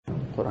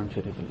Quran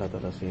Sharif, Allah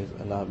Ta'ala says,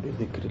 Allah bi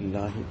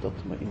dhikrillahi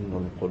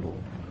tatma'innul qulub.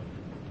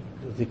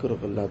 The zikr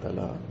of Allah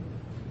Ta'ala,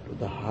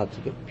 the hearts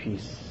get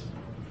peace.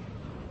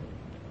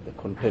 The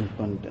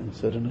contentment and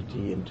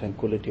serenity and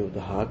tranquility of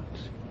the heart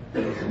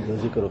is in the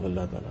zikr of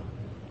Allah Ta'ala.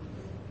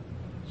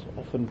 So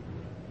often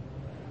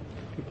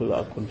people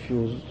are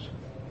confused.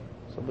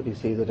 Somebody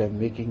says that I'm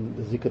making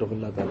the zikr of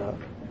Allah Ta'ala,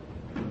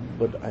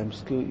 but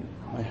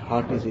my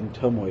heart is in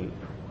turmoil.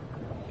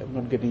 I'm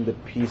not getting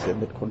that peace and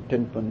that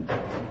contentment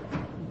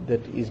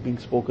that is being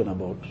spoken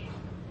about.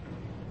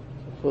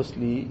 So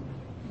firstly,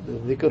 the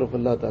zikr of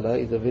Allah Ta'ala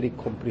is a very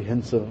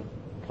comprehensive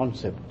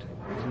concept.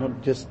 It's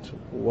not just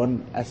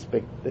one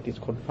aspect that is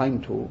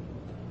confined to.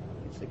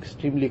 It's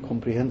extremely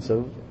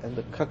comprehensive, and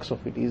the crux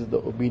of it is the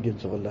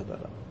obedience of Allah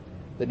Ta'ala.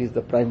 That is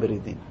the primary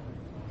thing.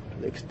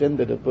 To the extent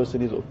that a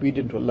person is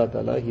obedient to Allah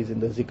Ta'ala, he is in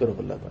the zikr of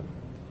Allah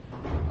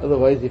Ta'ala.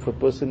 Otherwise, if a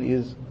person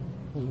is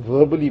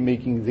verbally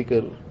making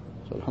zikr,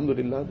 so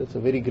alhamdulillah, that's a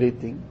very great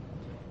thing.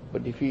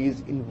 But if he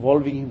is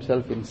involving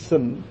himself in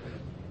sin,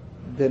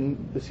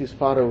 then this is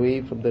far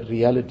away from the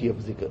reality of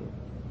zikr.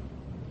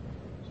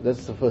 So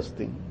that's the first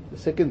thing. The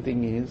second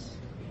thing is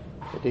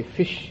that a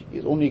fish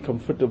is only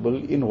comfortable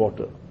in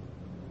water.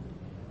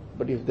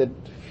 But if that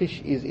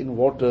fish is in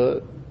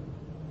water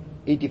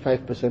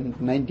 85%,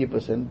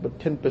 90%, but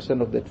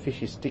 10% of that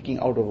fish is sticking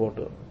out of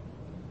water,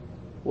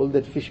 will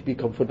that fish be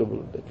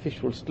comfortable? That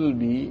fish will still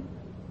be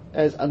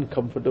as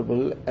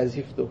uncomfortable as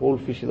if the whole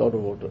fish is out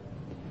of water.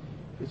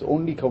 It's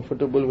only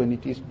comfortable when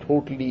it is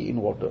totally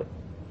in water.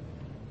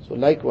 So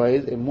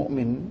likewise, a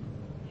mu'min,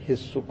 his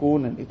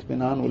sukoon and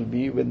itminan will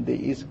be when there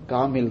is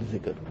kamil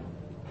zikr,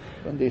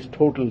 when there is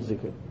total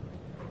zikr.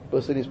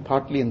 Person is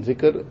partly in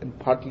zikr and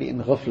partly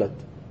in ghaflat,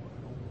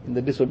 in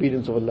the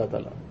disobedience of Allah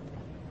Ta'ala.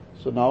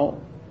 So now,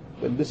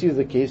 when this is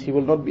the case, he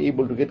will not be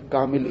able to get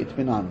kamil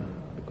itminan,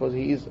 because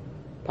he is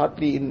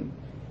partly in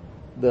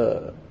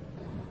the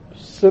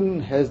sin,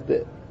 has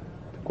the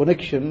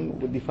connection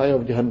with the fire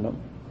of Jahannam,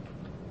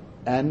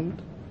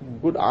 and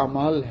good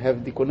amal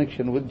have the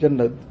connection with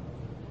Jannat.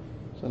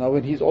 So now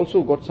when he's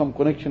also got some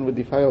connection with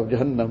the fire of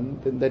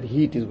Jahannam, then that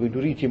heat is going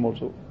to reach him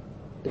also.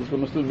 It's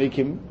going to still make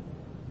him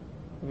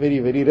very,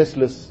 very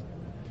restless.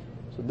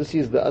 So this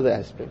is the other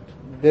aspect.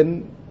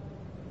 Then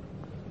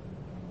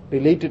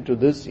related to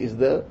this is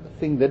the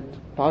thing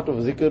that part of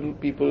zikr,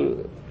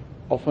 people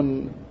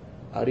often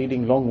are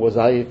reading long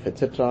wazaif,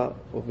 etc.,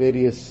 for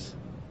various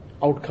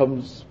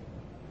outcomes.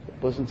 The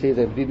person says,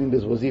 I'm reading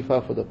this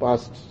wazifa for the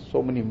past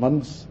so many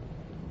months,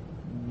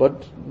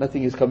 but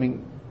nothing is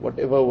coming.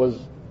 Whatever was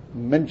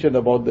mentioned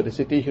about the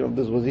recitation of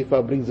this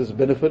wazifa brings this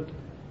benefit,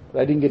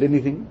 but I didn't get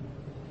anything.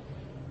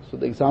 So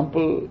the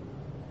example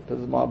that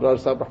Ma'abrar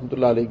Sahib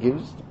Rahmatullah Alayhi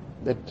gives,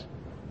 that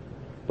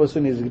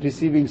person is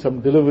receiving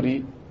some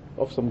delivery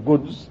of some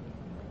goods,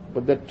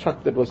 but that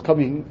truck that was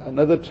coming,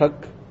 another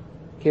truck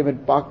came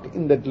and parked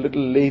in that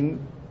little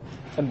lane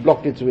and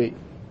blocked its way.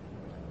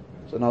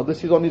 So now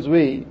this is on his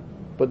way,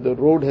 but the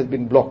road has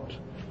been blocked.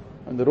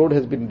 And the road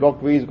has been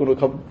blocked, where is going to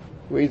come,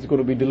 where is going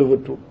to be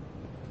delivered to.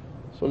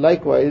 So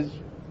likewise,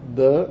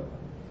 the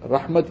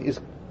rahmat is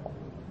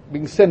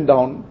being sent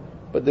down,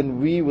 but then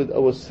we with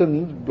our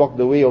sins block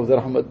the way of the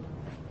rahmat.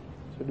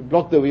 So to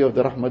block the way of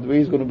the rahmat, where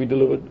is going to be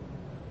delivered.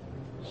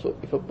 So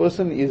if a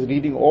person is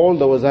reading all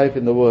the wazaif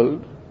in the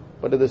world,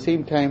 but at the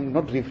same time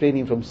not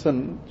refraining from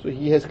sin, so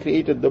he has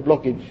created the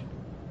blockage.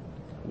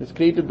 He has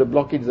created the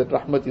blockage that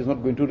rahmat is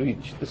not going to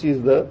reach. This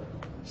is the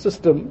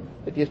system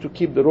that he has to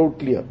keep the road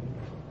clear.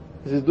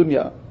 This is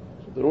dunya.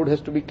 So the road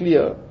has to be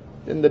clear,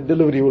 then the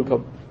delivery will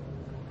come.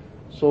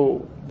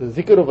 So the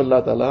zikr of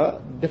Allah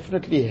Ta'ala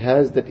definitely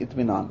has that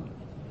itminan.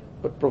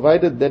 But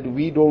provided that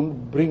we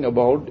don't bring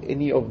about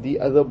any of the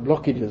other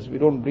blockages, we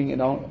don't bring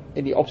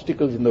any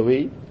obstacles in the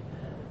way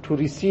to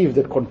receive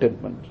that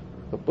contentment.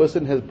 If a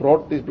person has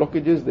brought these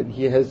blockages, then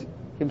he has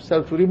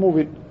himself to remove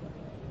it.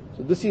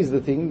 So this is the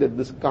thing, that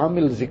this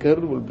kamil zikr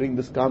will bring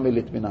this kamil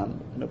itminan.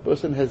 When a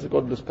person has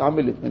got this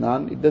kamil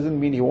itminan, it doesn't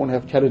mean he won't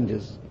have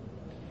challenges,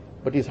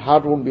 but his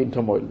heart won't be in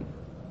turmoil.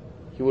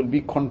 He will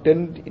be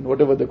content in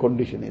whatever the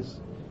condition is.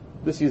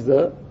 This is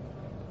the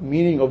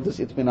meaning of this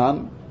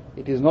itminan.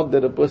 It is not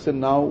that a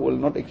person now will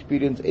not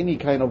experience any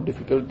kind of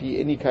difficulty,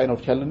 any kind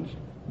of challenge,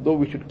 though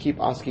we should keep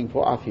asking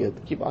for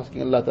afiyat, keep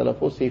asking Allah Ta'ala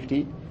for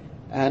safety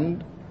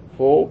and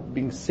for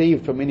being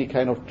saved from any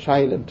kind of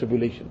trial and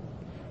tribulation.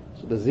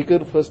 So the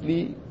zikr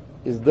firstly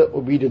is the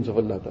obedience of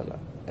Allah Ta'ala,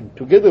 and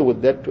together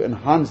with that, to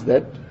enhance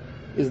that,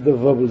 is the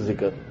verbal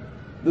zikr.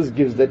 This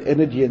gives that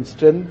energy and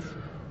strength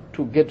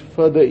to get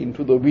further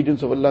into the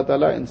obedience of Allah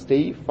Ta'ala and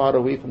stay far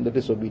away from the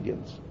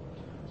disobedience.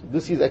 So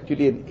this is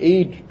actually an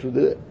aid to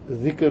the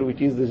zikr,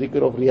 which is the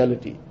zikr of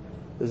reality,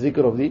 the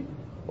zikr of the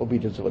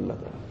obedience of Allah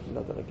Ta'ala.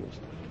 Allah Ta'ala gives.